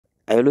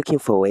Are you looking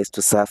for ways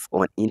to surf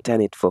on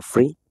internet for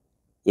free?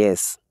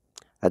 Yes,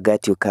 I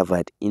got you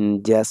covered.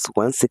 In just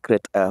one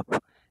secret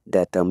app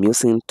that I'm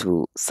using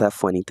to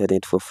surf on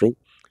internet for free,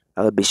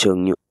 I will be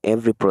showing you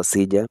every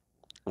procedure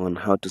on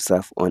how to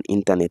surf on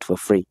internet for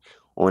free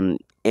on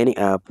any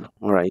app.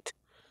 All right.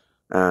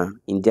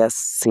 In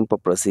just simple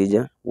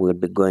procedure, we'll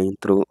be going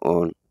through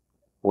on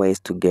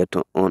ways to get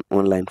on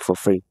online for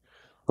free.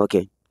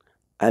 Okay,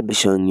 I'll be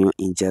showing you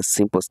in just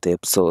simple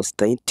steps. So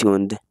stay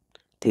tuned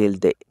till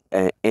the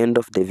end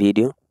of the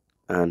video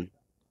and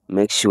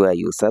make sure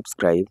you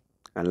subscribe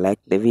and like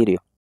the video.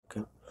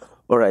 Okay.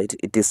 All right,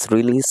 it is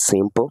really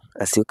simple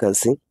as you can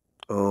see.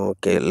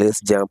 Okay, let's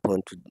jump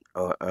onto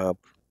our app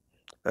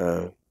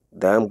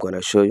that I'm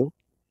gonna show you.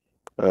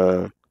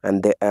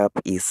 And the app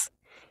is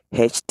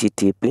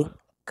HTTP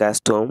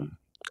custom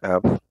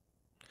app.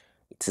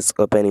 It is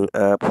opening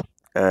up,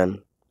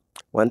 and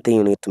one thing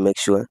you need to make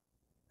sure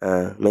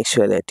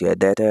that your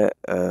data,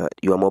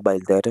 your mobile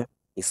data,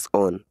 is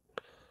on,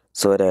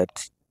 so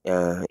that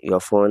your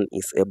phone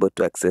is able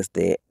to access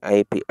the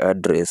IP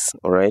address.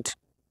 All right.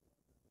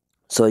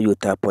 So you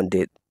tap on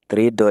the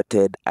three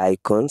dotted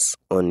icons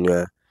on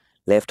your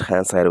left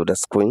hand side of the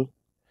screen,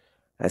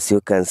 as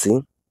you can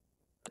see.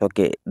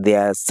 Okay,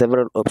 there are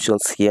several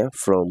options here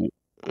from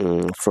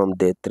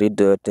the three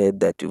dotted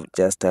that you've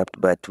just tapped,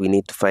 but we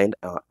need to find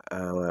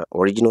our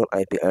original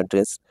IP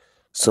address.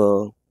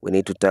 So we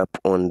need to tap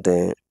on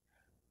the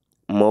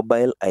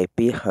mobile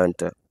IP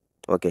hunter.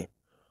 Okay,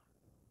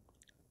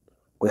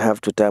 we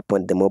have to tap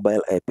on the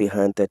mobile IP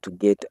hunter to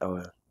get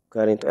our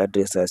current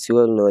address. As you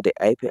all know, the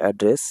IP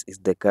address is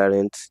the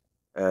current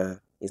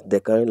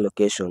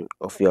location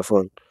of your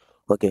phone.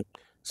 Okay,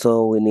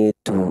 so we need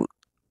to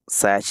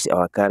search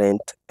our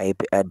current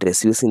IP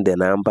address using the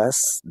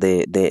numbers,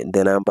 the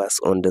numbers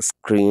on the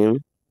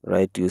screen,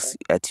 right?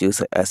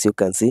 As you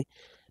can see,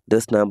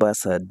 those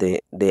numbers are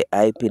the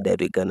IP that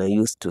we're gonna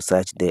use to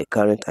search the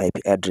current IP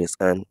address.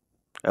 And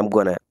I'm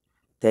gonna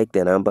paste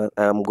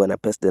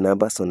the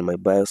numbers on my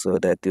bio so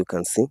that you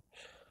can see.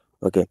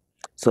 Okay,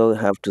 so we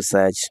have to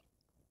search.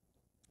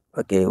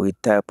 Okay, we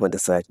tap on the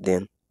search,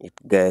 then it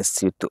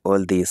gets you to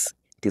all this.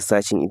 It is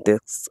searching. It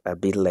takes a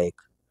bit like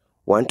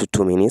 1 to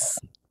 2 minutes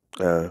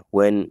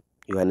when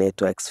your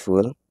network's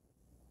full.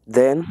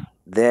 Then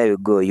there you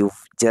go,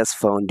 you've just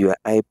found your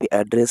IP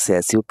address.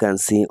 As you can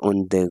see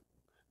on the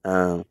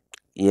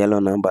yellow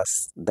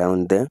numbers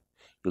down there,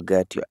 you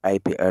got your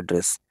IP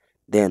address.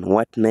 Then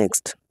what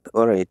next?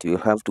 All right, you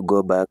have to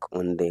go back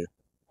on the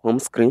home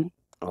screen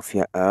of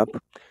your app.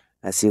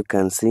 As you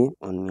can see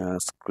on your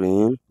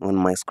screen, on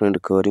my screen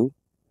recording,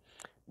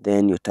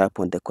 then you tap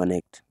on the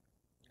connect.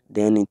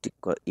 Then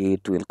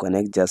it will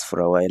connect just for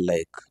a while,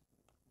 like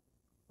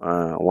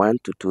 1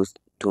 to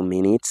 2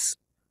 minutes,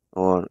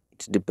 or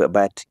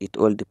but it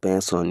all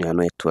depends on your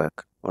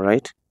network. All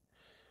right,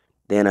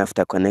 then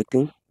after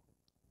connecting,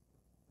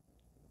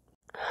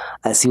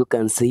 as you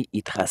can see,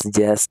 it has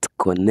just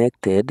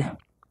connected.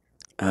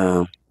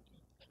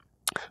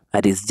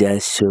 It is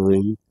just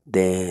showing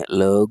the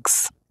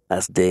logs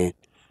as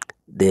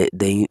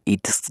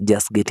it's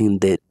just getting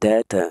the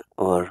data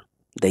or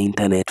the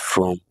internet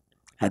from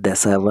other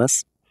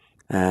servers.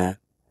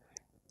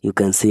 You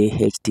can see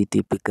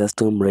HTTP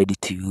custom ready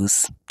to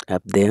use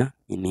up there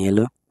in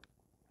yellow.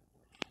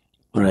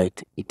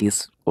 Right, it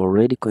is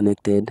already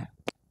connected.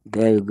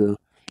 There you go.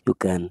 You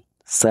can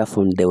surf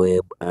on the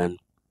web and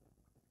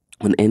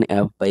on any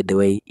app. By the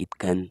way, it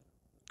can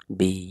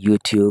be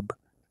YouTube.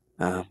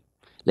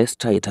 Let's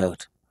try it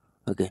out.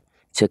 Okay,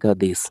 check out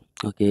this.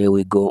 Okay,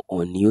 we go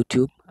on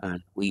YouTube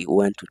and we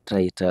want to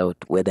try it out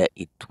whether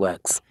it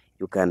works.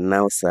 You can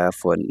now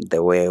surf on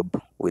the web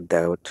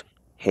without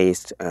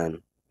haste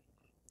and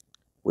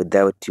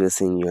without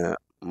using your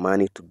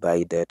money to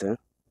buy data.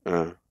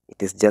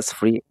 It is just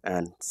free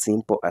and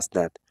simple as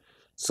that.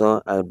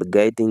 So I'll be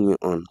guiding you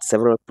on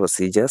several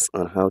procedures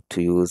on how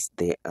to use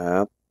the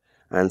app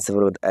and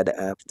several other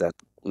apps that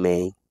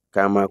may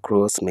come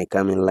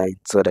in line,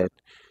 so that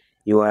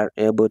you are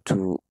able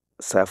to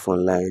surf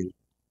online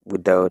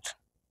without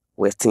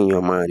wasting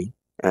your money,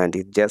 and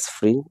it's just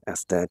free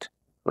as that.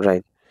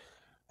 Right,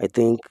 I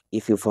think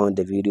if you found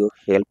the video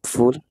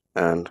helpful,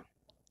 and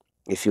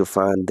if you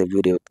found the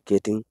video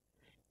getting,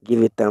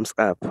 give it thumbs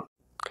up.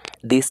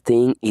 This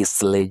thing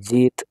is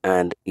legit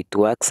and it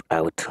works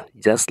out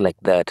just like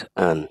that,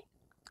 and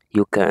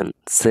you can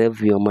save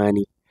your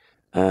money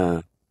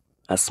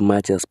as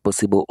much as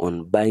possible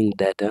on buying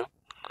data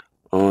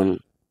on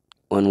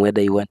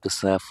whether you want to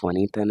surf on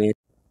internet.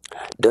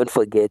 Don't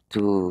forget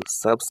to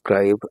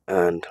subscribe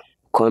and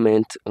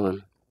comment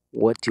on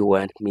what you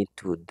want me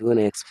to do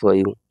next for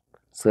you,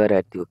 so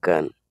that you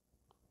can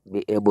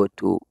be able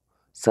to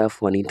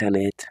surf on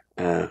internet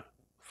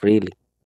freely.